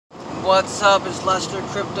What's up? It's Lester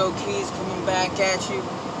Crypto Keys coming back at you.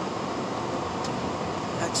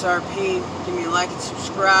 XRP, give me a like and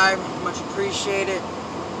subscribe. Much appreciated.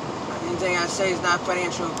 Anything I say is not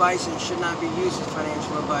financial advice and should not be used as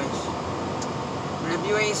financial advice. But if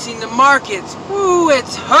you ain't seen the markets, woo,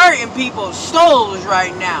 it's hurting people's souls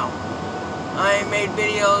right now. I ain't made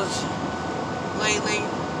videos lately.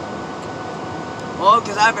 Well,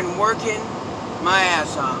 because I've been working my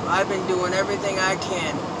ass off. I've been doing everything I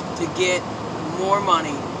can to get more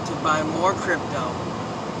money to buy more crypto.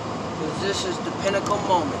 Because this is the pinnacle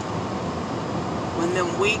moment. When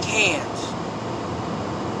them weak hands,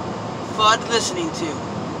 FUD listening to,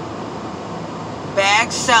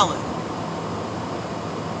 bag selling,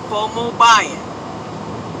 FOMO buying,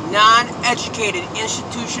 non-educated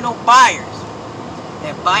institutional buyers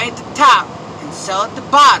that buy at the top and sell at the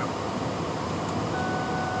bottom.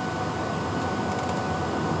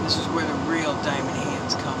 This is where the real diamond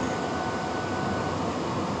hands come in.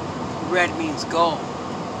 Red means go.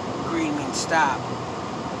 Green means stop.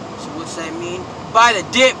 So what's that mean? Buy the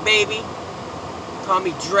dip, baby. Call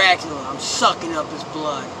me Dracula. I'm sucking up his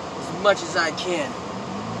blood as much as I can.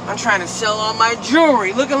 I'm trying to sell all my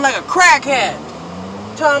jewelry, looking like a crackhead.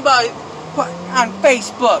 Talking about it on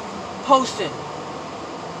Facebook, posting.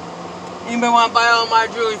 Anybody want to buy all my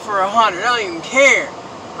jewelry for $100? I don't even care.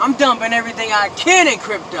 I'm dumping everything I can in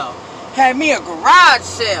crypto. Had me a garage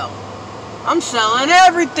sale. I'm selling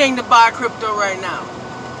everything to buy crypto right now.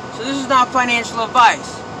 So this is not financial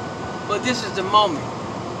advice, but this is the moment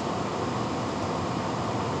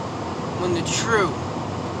when the true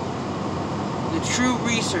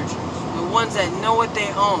researchers, the ones that know what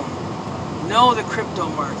they own, know the crypto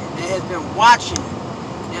market, that has been watching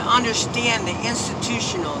it, that understand the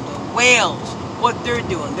institutional, the whales, what they're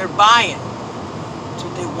doing. They're buying. That's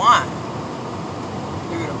what they want.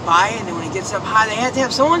 They're going to buy it, and when it gets up high, they have to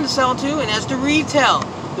have someone to sell to, and that's the retail.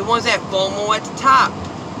 The ones that FOMO at the top.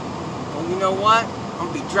 Well, you know what? I'm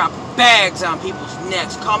going to be dropping bags on people's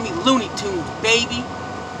necks. Call me Looney Tunes, baby.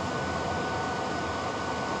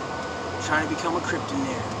 I'm trying to become a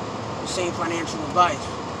cryptonaire. This ain't financial advice.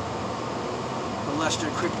 The Lester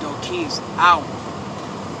Crypto Keys out.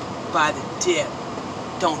 Buy the dip.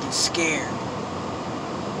 Don't get scared.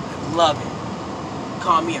 I love it.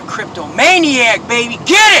 Call me a cryptomaniac, baby.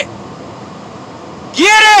 Get it!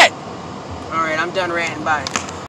 Get it! Alright, I'm done ranting. Bye.